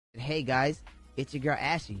Hey guys, it's your girl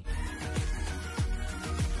Ashley.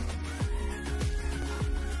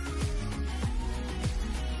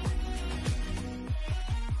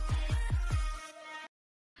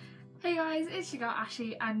 Hey guys, it's your girl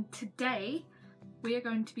Ashley, and today we are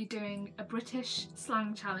going to be doing a British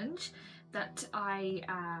slang challenge that I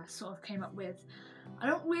sort of came up with. I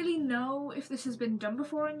don't really know if this has been done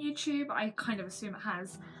before on YouTube. I kind of assume it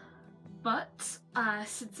has. But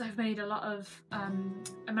since I've made a lot of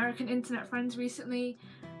American internet friends recently,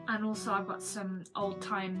 and also I've got some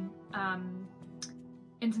old-time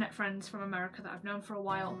internet friends from America that I've known for a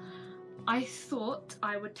while, I thought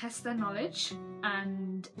I would test their knowledge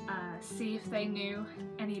and see if they knew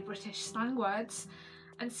any British slang words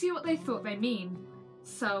and see what they thought they mean.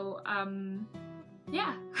 So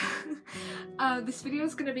yeah. This video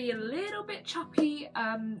is going to be a little bit choppy.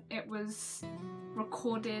 It was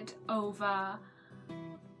recorded over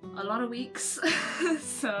a lot of weeks,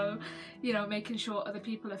 so, you know, making sure other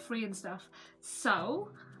people are free and stuff.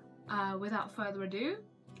 So without further ado,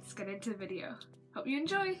 let's get into the video. Hope you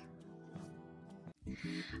enjoy.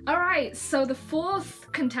 Alright, so the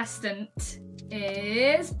fourth contestant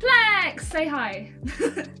is Plex! Say hi!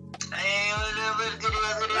 Hey,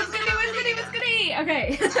 what's goody?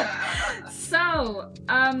 Okay, so,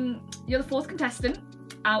 you're the fourth contestant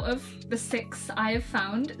out of the 6 I have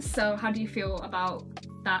found, so how do you feel about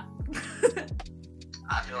that?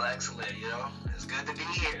 I feel excellent, you know? It's good to be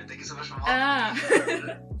here. Thank you so much for welcoming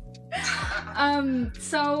me.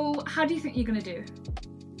 So, how do you think you're gonna do?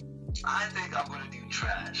 I think I'm gonna do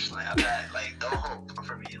trash. Like, I'm not, like, no hope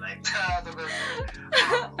for me. Like,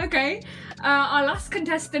 Okay, our last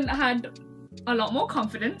contestant had a lot more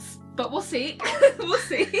confidence, but we'll see. We'll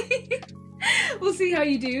see. We'll see how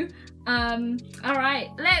you do. Alright,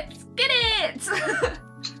 let's get it!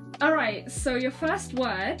 Alright, so your first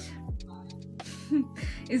word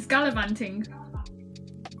is gallivanting.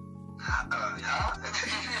 Yeah?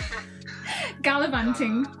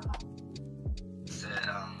 Gallivanting.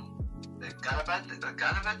 Gallivanting?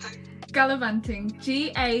 Gallivanting. Gallivanting.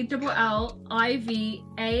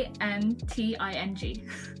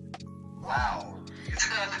 Wow.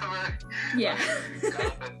 Yeah.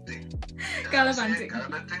 Gallivanting. Gallivanting.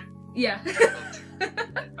 Gallivanting? Yeah.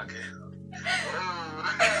 Okay.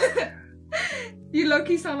 You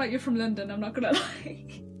low-key sound like you're from London, I'm not gonna lie. Hey,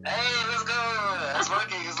 let's go! It's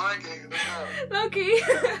working, let's go. Low-key.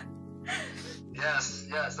 Yes,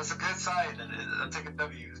 that's a good sign. I'll take a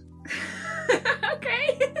W.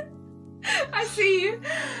 Okay. I see you.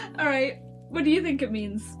 Alright, what do you think it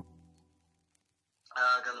means?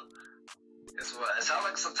 It's what? It sounds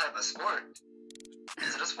like some type of sport.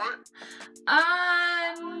 Is it a sport?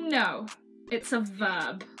 No. It's a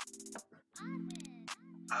verb.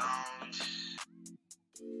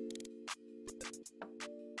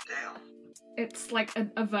 Damn. It's like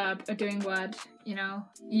a verb, a doing word, you know?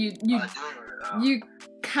 You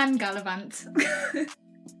can gallivant.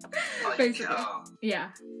 Basically.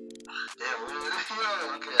 Yeah. Damn,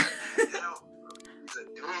 okay. You know, it's a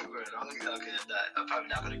doing word. Okay, I'm probably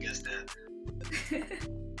not gonna guess that.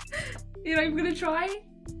 You're not even gonna try?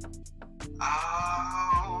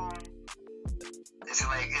 Is it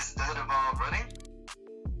like, does it involve running?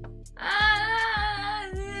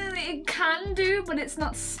 It can do, but it's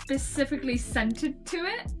not specifically centered to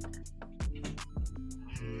it.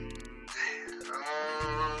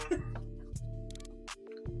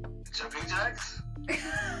 Jumping jacks?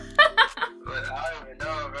 But I don't even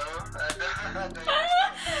know, bro.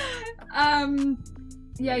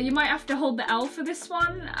 Yeah, you might have to hold the L for this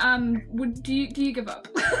one. Do you give up?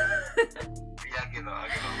 Yeah, I give up.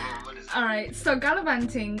 What is it? Alright, so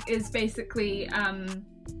gallivanting is basically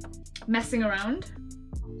messing around.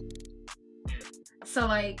 So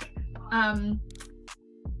like,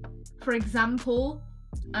 for example,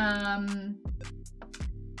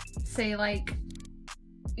 say like,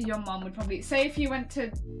 your mom would probably, say if you went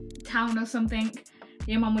to town or something,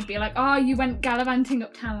 your mom would be like, oh, you went gallivanting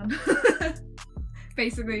uptown.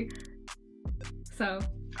 Basically. So.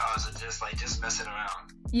 Oh, so just messing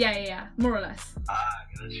around. Yeah, more or less. I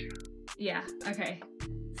got you. Yeah, okay.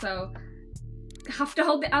 So, have to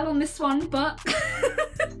hold the L on this one, but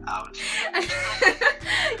Ouch.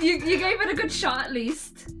 you gave it a good shot at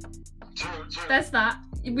least. True. There's that.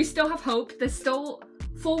 We still have hope. There's still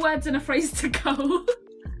 4 words and a phrase to go.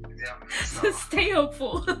 Yeah, So stay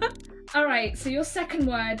hopeful. Alright, so your second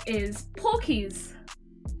word is porkies.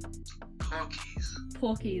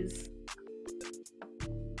 Porkies.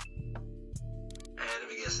 And let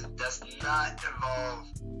me guess, it does not involve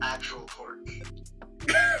actual pork.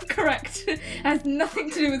 Correct. It has nothing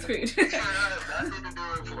to do with food. Nothing to do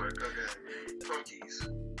with pork, okay. Porkies.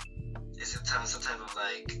 Is it some type of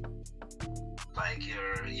like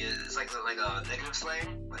it's like a negative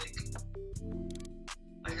slang, like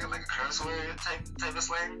a curse word type of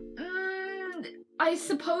slang? I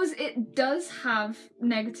suppose it does have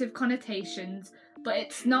negative connotations, but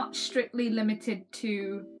it's not strictly limited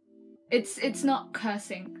to. It's not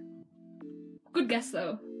cursing. Good guess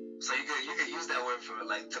though. So you could use that word for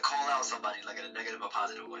like to call out somebody like in a negative or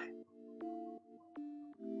positive way.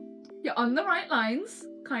 You're on the right lines,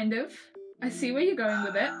 kind of. I see where you're going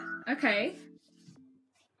with it. Okay.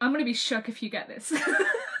 I'm gonna be shook if you get this.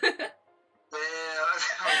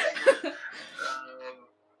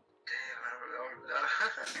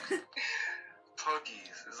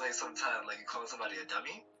 Porkies. It's like sometimes like you call somebody a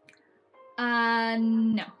dummy.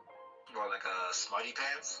 No. Or like a smarty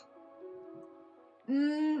pants.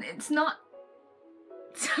 It's not.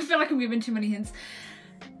 I feel like I'm giving too many hints.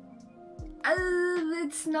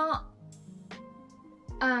 It's not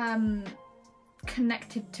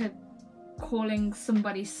connected to calling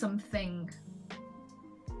somebody something.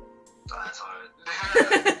 Oh, that's hard.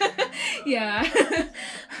 Yeah.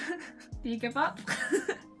 Do you give up?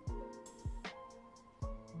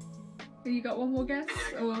 You got one more guess?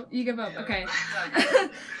 Or you give up? Okay.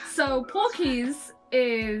 So porkies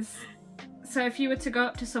is, so if you were to go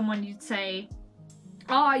up to someone, you'd say,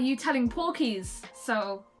 "Oh, are you telling porkies?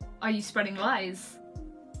 So are you spreading lies?"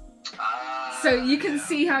 So you can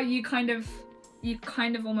see how you kind of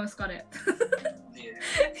almost got it.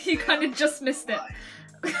 You kind of just missed it.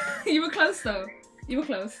 You were close though. You were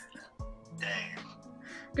close. Dang.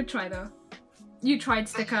 Good try though. You tried,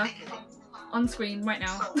 sticker. On screen right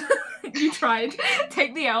now. You tried.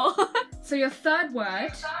 Take the L. So your third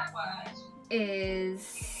word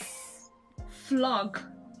is flog.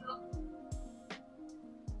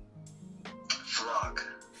 Flog.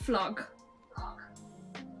 Flog.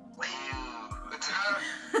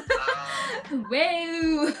 Is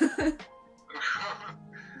Woo! it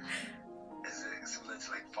similar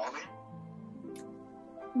to like falling?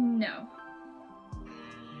 No.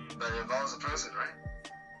 But it involves a person, right?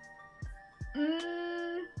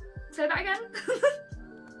 Say that again?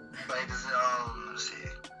 Like, does it, let's see. Is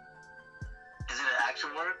it an action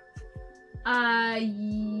word?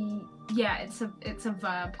 Yeah, it's a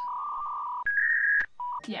verb.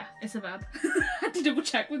 Yeah, it's a verb. I had to double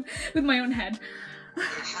check with my own head.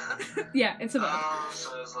 Yeah, it's a verb.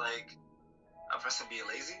 So it's like a person being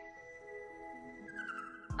lazy?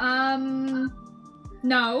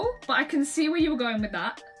 No, but I can see where you were going with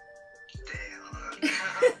that. Damn.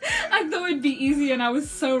 I thought it'd be easy and I was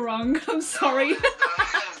so wrong. I'm sorry.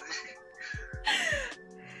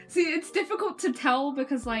 See, it's difficult to tell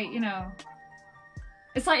because, like, you know,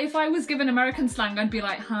 it's like if I was given American slang, I'd be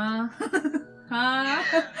like, huh? Huh?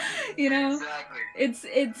 Yeah, you know? exactly.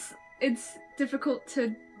 It's difficult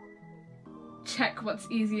to check what's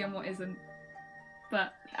easy and what isn't.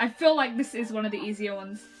 But I feel like this is one of the easier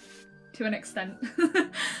ones to an extent.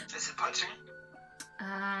 Is it punching?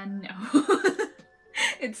 No.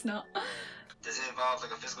 It's not. Does it involve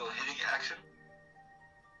like a physical hitting action?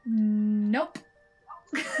 Nope.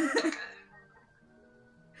 Okay.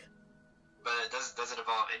 But does it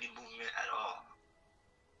involve any movement at all?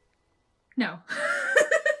 No.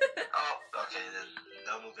 Oh, okay, then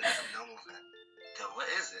no movement. Then what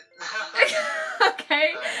is it? Okay,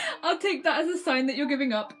 I'll take that as a sign that you're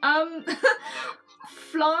giving up.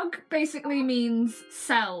 Flog basically means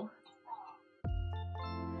sell.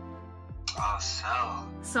 Oh, sell.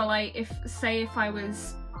 So like, if I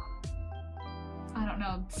was, I don't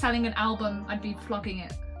know, selling an album, I'd be flogging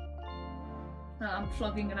it. I'm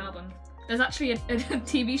flogging an album. There's actually a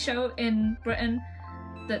TV show in Britain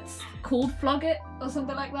that's called Flog It or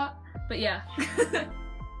something like that. But yeah,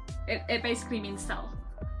 it basically means sell.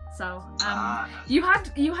 So you had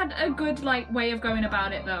a good like way of going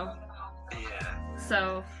about it though. Yeah.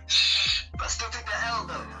 So. Shh, but still take the L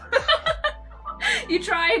though. You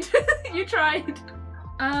tried. You tried.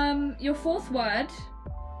 Your fourth word,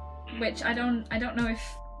 which I don't know if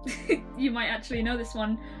you might actually know this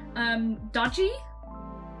one. Dodgy.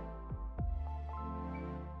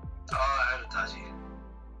 Oh, I heard of dodgy.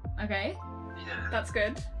 Okay. Yeah. That's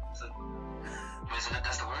good. So,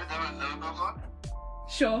 that's the word that would go for?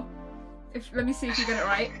 Sure. Let me see if you get it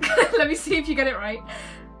right. Let me see if you get it right.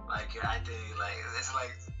 Like you're acting like it's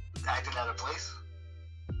like acting out of place.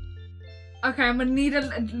 Okay, I'm gonna need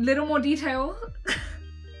a little more detail.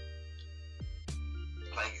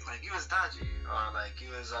 like you was dodgy, or like you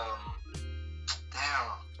was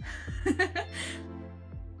damn.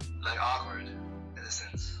 Like awkward in a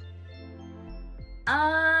sense.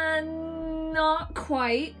 Not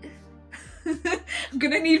quite. I'm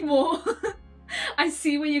gonna need more. I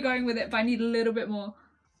see where you're going with it, but I need a little bit more.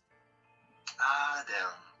 Ah,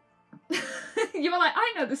 damn. You were like,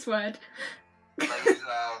 I know this word. Like, I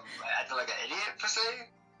feel like an idiot per se.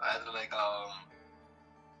 I feel like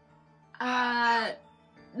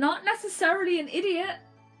not necessarily an idiot.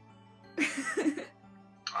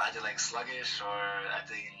 I feel like sluggish, or I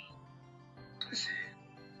think, let's see,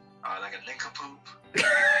 like a nincompoop. I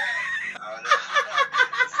don't know.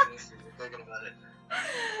 Let's see, thinking about it.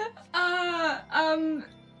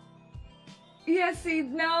 Yeah, see,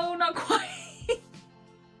 no, not quite.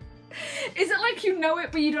 Is it like you know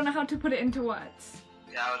it, but you don't know how to put it into words?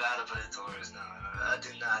 Yeah, I don't know how to put it into words, no. I do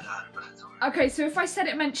not know how to put it into words. Okay, so if I said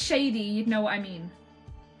it meant shady, you'd know what I mean.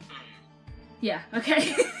 Yeah,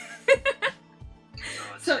 okay.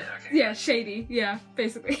 So, okay. yeah, shady, yeah,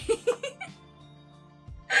 basically.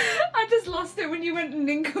 I just lost it when you went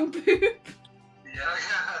nincompoop.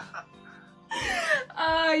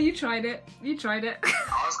 Yeah. You tried it. You tried it.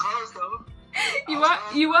 I was close though.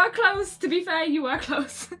 You were close, to be fair, you were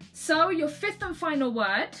close. So your fifth and final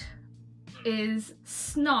word is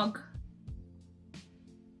snog.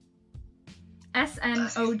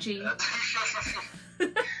 S-N-O-G.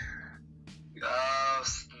 Oh,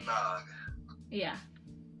 snog. Yeah.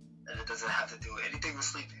 And it doesn't have to do anything with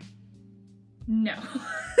sleeping. No.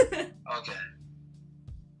 Okay.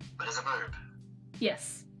 But it's a verb.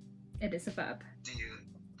 Yes, it is a verb. Do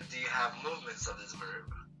you have movements of this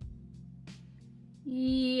verb?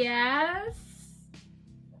 Yes.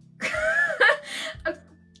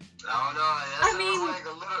 Oh no, that sounds like a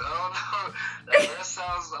little, oh no, that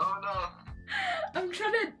sounds, oh no. I'm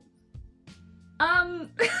trying to,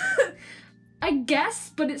 I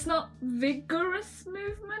guess, but it's not vigorous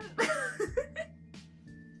movement.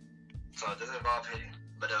 So it doesn't involve hitting,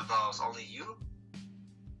 but it involves only you?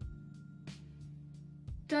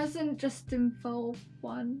 Doesn't just involve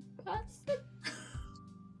one person.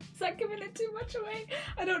 Is that giving it too much away?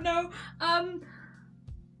 I don't know.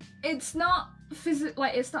 It's not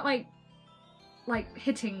it's not like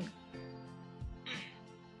hitting.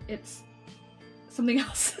 It's something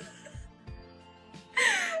else.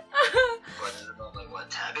 What is it about, like what,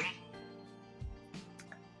 tabbing?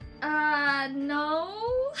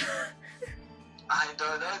 No. I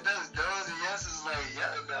don't know, those yeses like,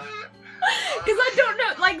 yeah, no, yeah. Because I don't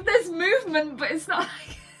know, like there's movement, but it's not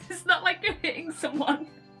like you're hitting someone.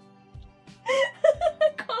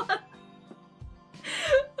 God.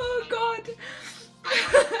 Oh God.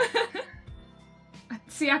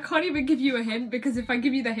 See, I can't even give you a hint because if I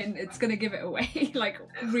give you the hint, it's gonna give it away like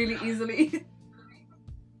really easily.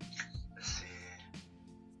 Let's see.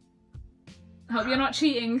 I hope you're not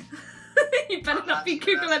cheating. You better not be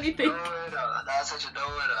Google anything. That's such a no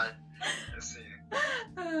word. Let's see.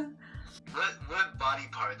 What body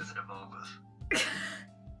part does it involve with?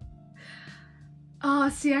 Oh,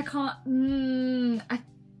 see, I can't.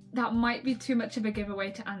 That might be too much of a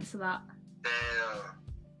giveaway to answer that. Damn.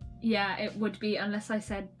 Yeah, it would be unless I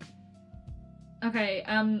said. Okay.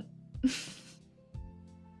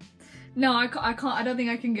 No, I can't. I don't think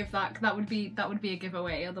I can give that. That would be a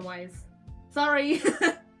giveaway. Otherwise, sorry.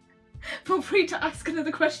 Feel free to ask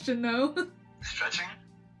another question though. Stretching?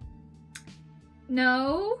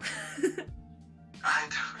 No. I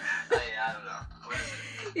don't know. What is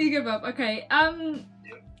it? You give up. Okay.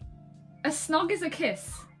 A snog is a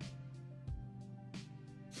kiss.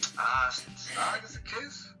 Snog is a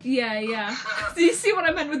kiss? Yeah, yeah. Do you see what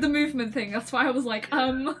I meant with the movement thing? That's why I was like,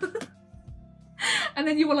 And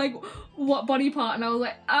then you were like, what body part? And I was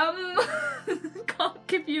like, can't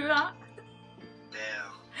give you that. Damn.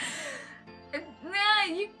 Nah,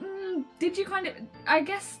 did you kind of, I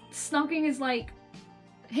guess snogging is like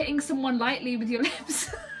hitting someone lightly with your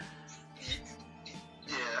lips.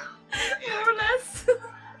 Yeah. More or less.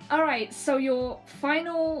 Alright, so your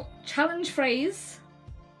final challenge phrase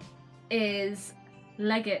is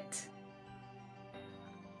leg it.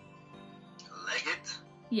 Leg it?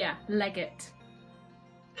 Yeah, leg it.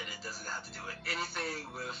 And it doesn't have to do with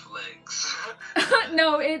anything with legs.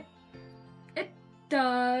 No, it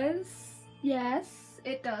does. Yes,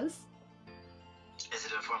 it does. Is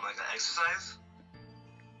it in form like an exercise?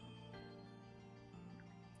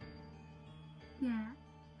 Yeah.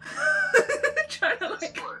 Trying to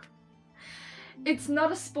like. Sport. It's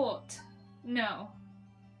not a sport. No.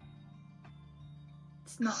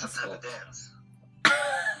 It's not Some a sport. type of dance.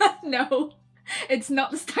 No, it's not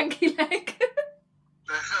the stanky leg.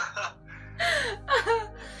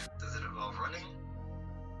 Does it involve running?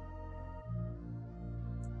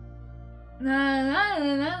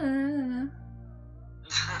 No.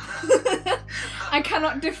 I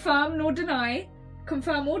cannot confirm or deny.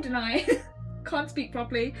 can't speak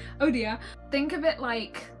properly. Oh dear. Think of it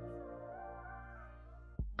like,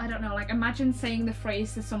 I don't know, like imagine saying the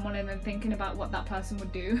phrase to someone and then thinking about what that person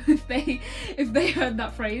would do if they heard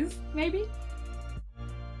that phrase, maybe?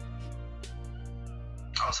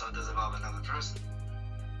 Also, it does involve another person.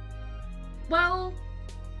 Well,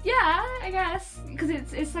 yeah, I guess, because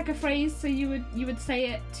it's like a phrase, so you would say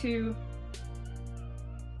it to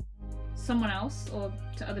someone else or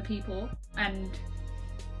to other people, and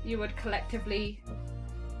you would collectively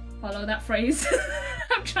follow that phrase.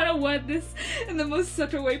 I'm trying to word this in the most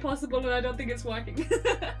subtle way possible, and I don't think it's working.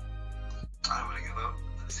 I'm gonna give up.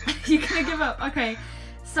 You're gonna give up? Okay,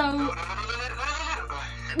 so. No.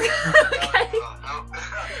 Okay. No.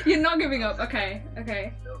 You're not giving up. Okay.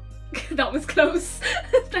 Nope. That was close.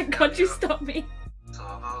 Thank God you stopped me. So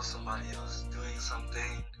about somebody else doing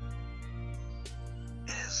something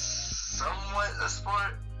is somewhat a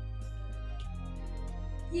sport.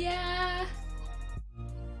 Yeah.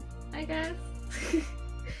 I guess.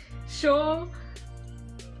 Sure.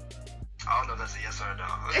 I don't know if that's a yes or a no.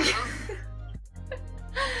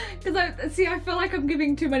 Because I feel like I'm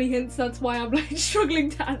giving too many hints. That's why I'm like struggling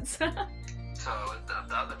to answer. So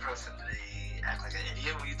the other person, did they act like an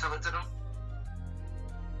idiot when you tell it to them?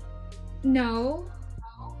 No.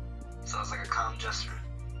 So it's like a calm gesture,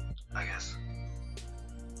 I guess.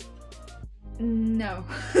 No.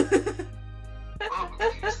 Well, you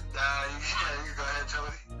go ahead and tell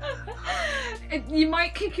me. You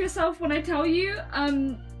might kick yourself when I tell you.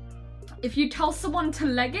 If you tell someone to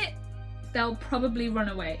leg it, they'll probably run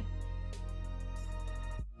away.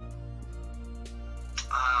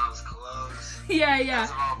 Ah, I was close. Yeah.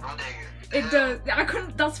 That's about running. It does. I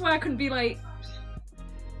couldn't. That's why I couldn't be like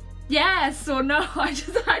yes or no. I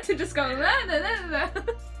just had to just go.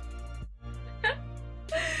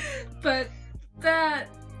 But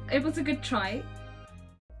it was a good try.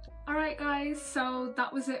 Alright guys, so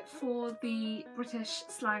that was it for the British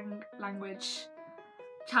slang language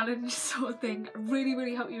challenge sort of thing. I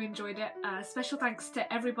really hope you enjoyed it. Special thanks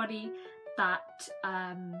to everybody that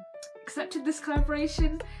accepted this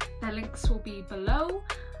collaboration. Their links will be below,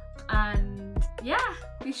 and yeah,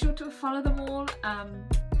 be sure to follow them all,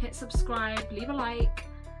 hit subscribe, leave a like.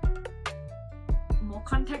 More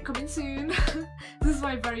content coming soon. This is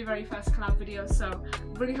my very first collab video, so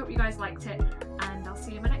really hope you guys liked it, and I'll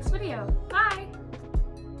see you in my next video. Bye!